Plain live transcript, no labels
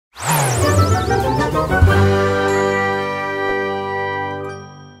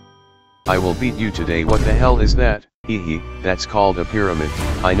I will beat you today. What the hell is that? Hehe, that's called a pyramid.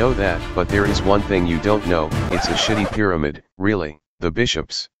 I know that, but there is one thing you don't know, it's a shitty pyramid, really. The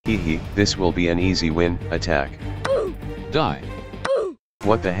bishops. Hehe, this will be an easy win. Attack. Die.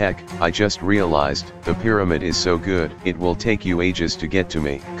 What the heck, I just realized, the pyramid is so good, it will take you ages to get to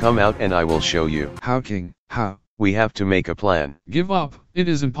me. Come out and I will show you. How, king? How? We have to make a plan. Give up, it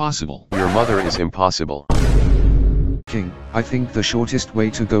is impossible. Your mother is impossible. King, I think the shortest way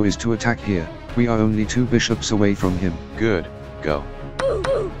to go is to attack here. We are only 2 bishops away from him. Good, go.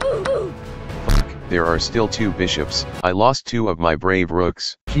 Fuck, there are still 2 bishops. I lost 2 of my brave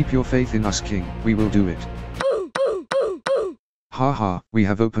rooks. Keep your faith in us, king, we will do it. Haha, we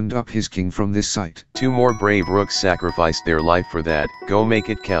have opened up his king from this site. 2 more brave rooks sacrificed their life for that. Go make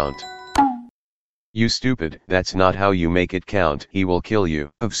it count. You stupid, that's not how you make it count. He will kill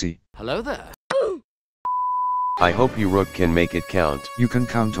you. Oopsie. Hello there. I hope you rook can make it count. You can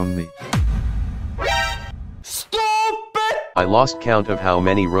count on me. Stupid! I lost count of how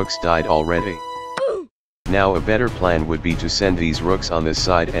many rooks died already. Now a better plan would be to send these rooks on this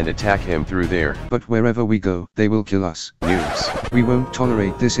side and attack him through there. But wherever we go, they will kill us. Noobs. We won't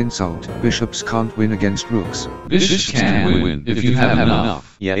tolerate this insult. Bishops can't win against rooks. Bishops can win if you have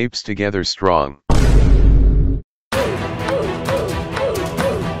enough. Yeah, apes together strong.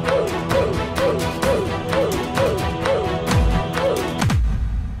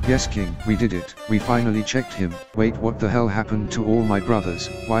 Yes, king, we did it. We finally checked him. Wait, what the hell happened to all my brothers?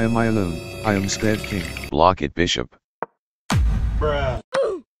 Why am I alone? I am scared, king. Block it, bishop. Bruh.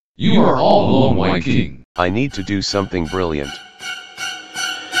 You are all alone, white king. I need to do something brilliant.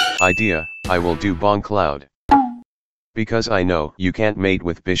 Idea, I will do Bong Cloud. Because I know you can't mate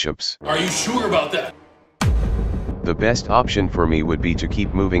with bishops. Are you sure about that? The best option for me would be to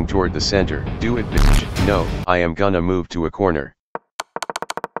keep moving toward the center. Do it, bitch. No, I am gonna move to a corner.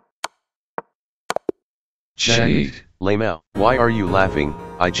 Checkmate. Lamau, why are you laughing?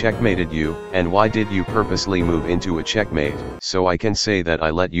 I checkmated you, and why did you purposely move into a checkmate? So I can say that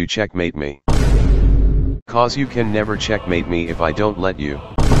I let you checkmate me. Cause you can never checkmate me if I don't let you.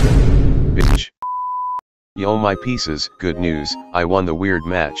 Bitch. Yo my pieces, good news, I won the weird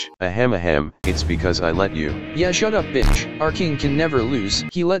match. Ahem, it's because I let you. Yeah, shut up, bitch. Our king can never lose.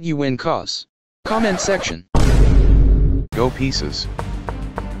 He let you win cause. Comment section. Go pieces.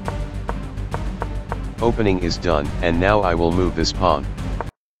 Opening is done, and now I will move this pawn.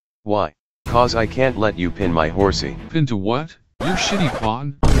 Why? Cause I can't let you pin my horsey. Pin to what? Your shitty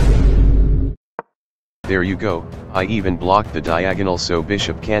pawn? There you go, I even blocked the diagonal so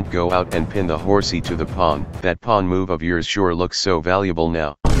bishop can't go out and pin the horsey to the pawn. That pawn move of yours sure looks so valuable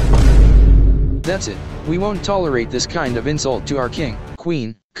now. That's it. We won't tolerate this kind of insult to our king.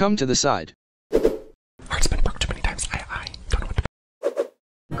 Queen, come to the side. Heart's been broke too many times. I don't know what to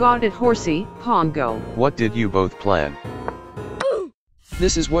do. Got it, horsey, pawn go. What did you both plan?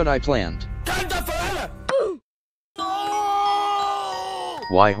 This is what I planned.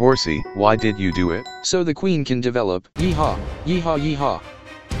 Why horsey, why did you do it? So the queen can develop. Yeehaw, yeehaw, yeehaw.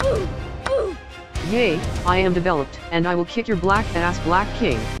 Yay, I am developed, and I will kick your black ass, black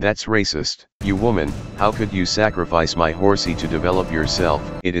king. That's racist. You woman, how could you sacrifice my horsey to develop yourself?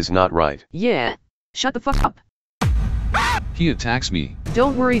 It is not right. Yeah, shut the fuck up. He attacks me.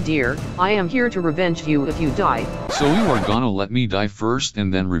 Don't worry, dear, I am here to revenge you if you die. So you are gonna let me die first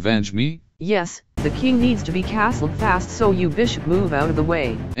and then revenge me? Yes, the king needs to be castled fast, so you bishop move out of the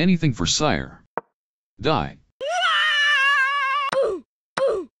way. Anything for sire. Die.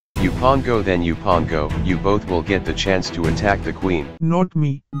 You pawn go, then you pawn go. You both will get the chance to attack the queen. Not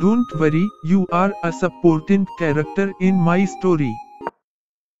me, don't worry, you are a supporting character in my story.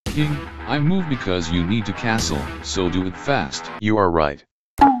 King, I move because you need to castle, so do it fast. You are right.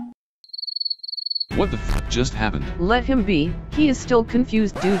 What the f just happened? Let him be, he is still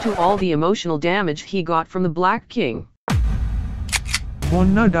confused due to all the emotional damage he got from the Black King.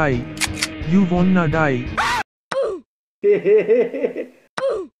 Wanna die. You wanna die.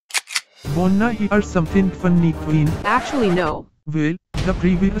 Wanna hear something funny, queen? Actually no. Well, the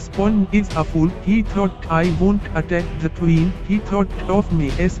previous pawn is a fool. He thought I won't attack the queen. He thought of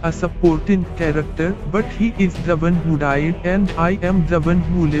me as a supporting character, but he is the one who died and I am the one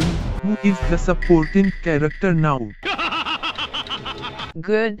who lived. Who is the supporting character now?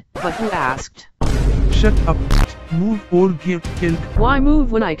 Good, but who asked? Shut up. Move or get killed. Why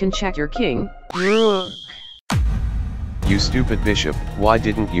move when I can check your king? You stupid bishop, why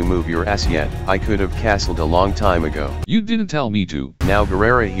didn't you move your ass yet? I could have castled a long time ago. You didn't tell me to. Now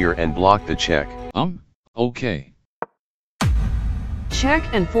Guerrera here and block the check. Okay. Check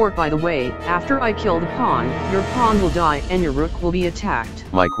and fork. By the way, after I kill the pawn, your pawn will die and your rook will be attacked.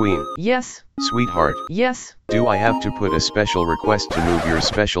 My queen. Yes. Sweetheart. Yes. Do I have to put a special request to move your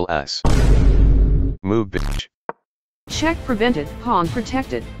special ass? Move, bitch. Check prevented, pawn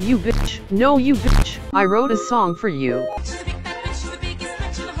protected. You bitch. No, you bitch. I wrote a song for you. She's a big fat bitch, she's the biggest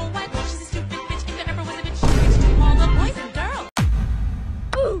bitch in the whole wide world. She's a stupid bitch. If there ever was a bitch, she's a bitch to all the boys and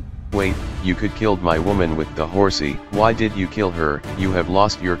girls. Wait, you could killed my woman with the horsey. Why did you kill her? You have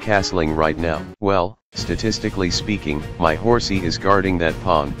lost your castling right now. Well, statistically speaking, my horsey is guarding that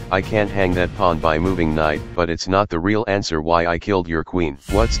pawn. I can't hang that pawn by moving knight, but it's not the real answer why I killed your queen.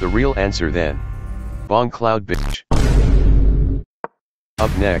 What's the real answer then? Bong cloud bitch.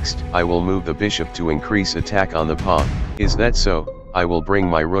 Up next, I will move the bishop to increase attack on the pawn. Is that so? I will bring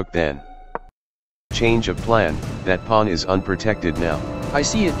my rook then. Change of plan, that pawn is unprotected now. I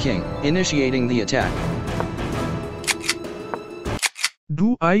see it, king, initiating the attack.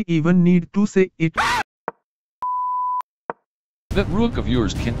 Do I even need to say it? That rook of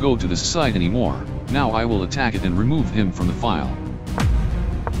yours can't go to the side anymore. Now I will attack it and remove him from the file.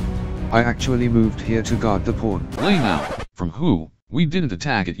 I actually moved here to guard the pawn. Lame out. From who? We didn't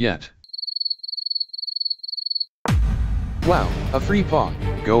attack it yet. Wow, a free pawn.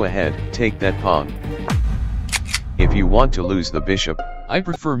 Go ahead, take that pawn. If you want to lose the bishop, I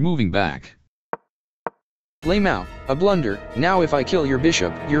prefer moving back. Lame out, a blunder. Now if I kill your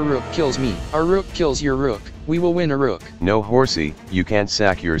bishop, your rook kills me. Our rook kills your rook. We will win a rook. no horsey, you can't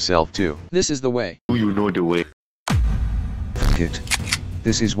sack yourself too. This is the way. You know the way. Fuck it.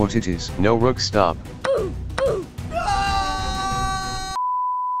 This is what it is. No rook, stop.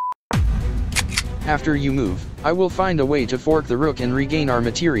 After you move, I will find a way to fork the rook and regain our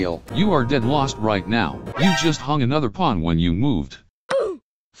material. You are dead lost right now. You just hung another pawn when you moved.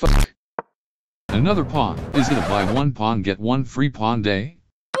 Fuck. Another pawn. Is it a buy one pawn get one free pawn day?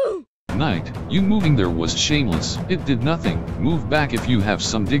 Knight, you moving there was shameless. It did nothing. Move back if you have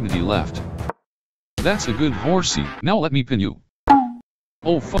some dignity left. That's a good horsey. Now let me pin you.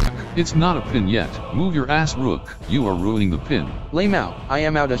 Oh fuck, it's not a pin yet. Move your ass, rook. You are ruining the pin. Lame out, I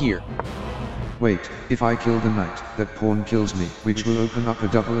am out of here. Wait, if I kill the knight, that pawn kills me, which will open up a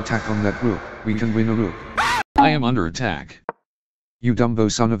double attack on that rook. We can win a rook. I am under attack. You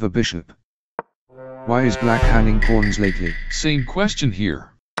Dumbo son of a bishop. Why is black hanging pawns lately? Same question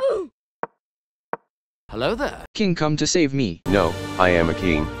here. Hello there. King, come to save me. No, I am a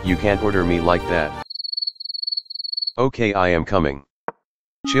king, you can't order me like that. Okay, I am coming.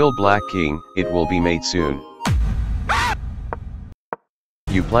 Chill, Black King, it will be made soon.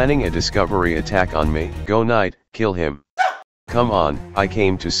 You planning a discovery attack on me? Go knight, kill him. Come on, I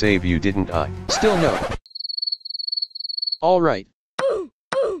came to save you, didn't I? Still no. Alright.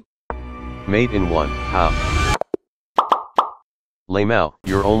 Mate in one, ha. Lamau,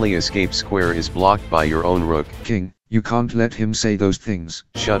 your only escape square is blocked by your own rook. King, you can't let him say those things.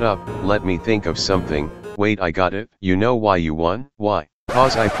 Shut up, let me think of something. Wait, I got it. You know why you won? Why?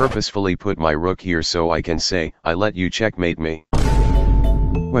 Cause I purposefully put my rook here so I can say, I let you checkmate me.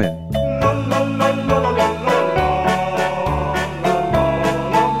 When?